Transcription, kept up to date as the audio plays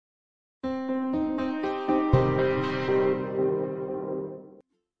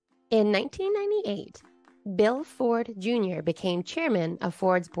In 1998, Bill Ford Jr. became chairman of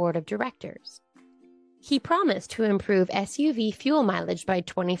Ford's board of directors. He promised to improve SUV fuel mileage by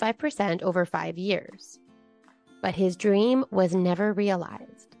 25% over 5 years. But his dream was never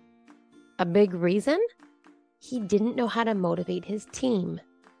realized. A big reason? He didn't know how to motivate his team.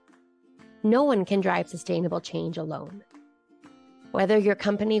 No one can drive sustainable change alone. Whether your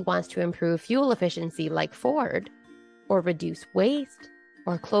company wants to improve fuel efficiency like Ford, or reduce waste,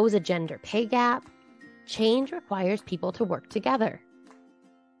 or close a gender pay gap, change requires people to work together.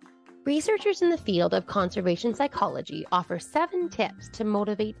 Researchers in the field of conservation psychology offer 7 tips to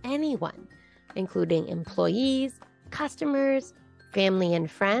motivate anyone, including employees, customers, family and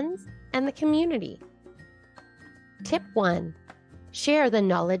friends, and the community. Tip 1. Share the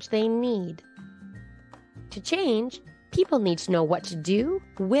knowledge they need. To change, people need to know what to do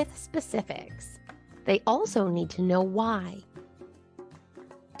with specifics. They also need to know why.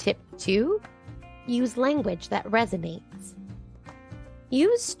 Tip 2. Use language that resonates.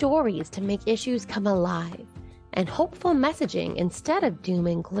 Use stories to make issues come alive and hopeful messaging instead of doom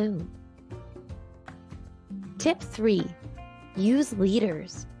and gloom. Tip 3. Use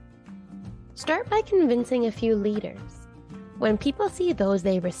leaders. Start by convincing a few leaders. When people see those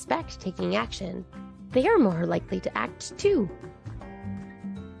they respect taking action, they are more likely to act too.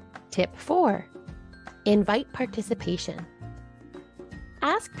 Tip 4. Invite participation.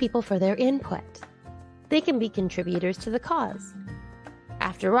 Ask people for their input. They can be contributors to the cause.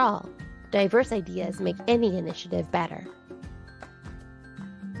 After all, diverse ideas make any initiative better.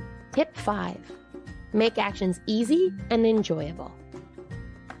 Tip 5. Make actions easy and enjoyable.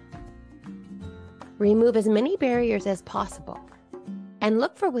 Remove as many barriers as possible, and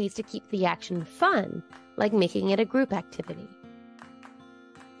look for ways to keep the action fun, like making it a group activity.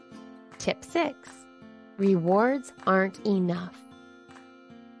 Tip 6. Rewards aren't enough.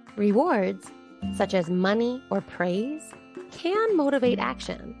 Rewards, such as money or praise, can motivate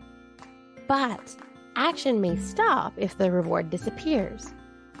action. But action may stop if the reward disappears.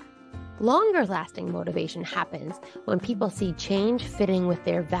 Longer-lasting motivation happens when people see change fitting with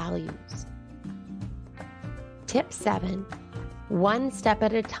their values. Tip 7. One step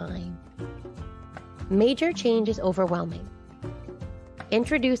at a time. Major change is overwhelming.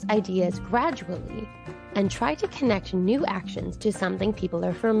 Introduce ideas gradually and try to connect new actions to something people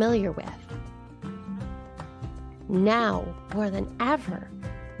are familiar with. Now, more than ever,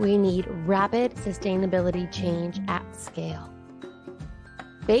 we need rapid sustainability change at scale.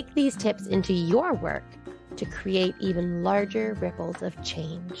 Bake these tips into your work to create even larger ripples of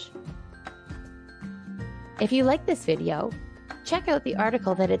change. If you like this video, check out the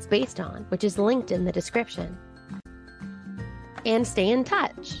article that it's based on, which is linked in the description. And stay in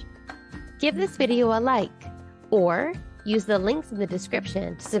touch. Give this video a like, or use the links in the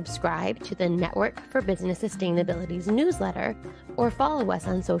description to subscribe to the Network for Business Sustainability's newsletter, or follow us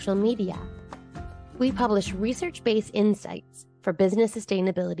on social media. We publish research-based insights for business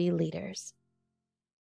sustainability leaders.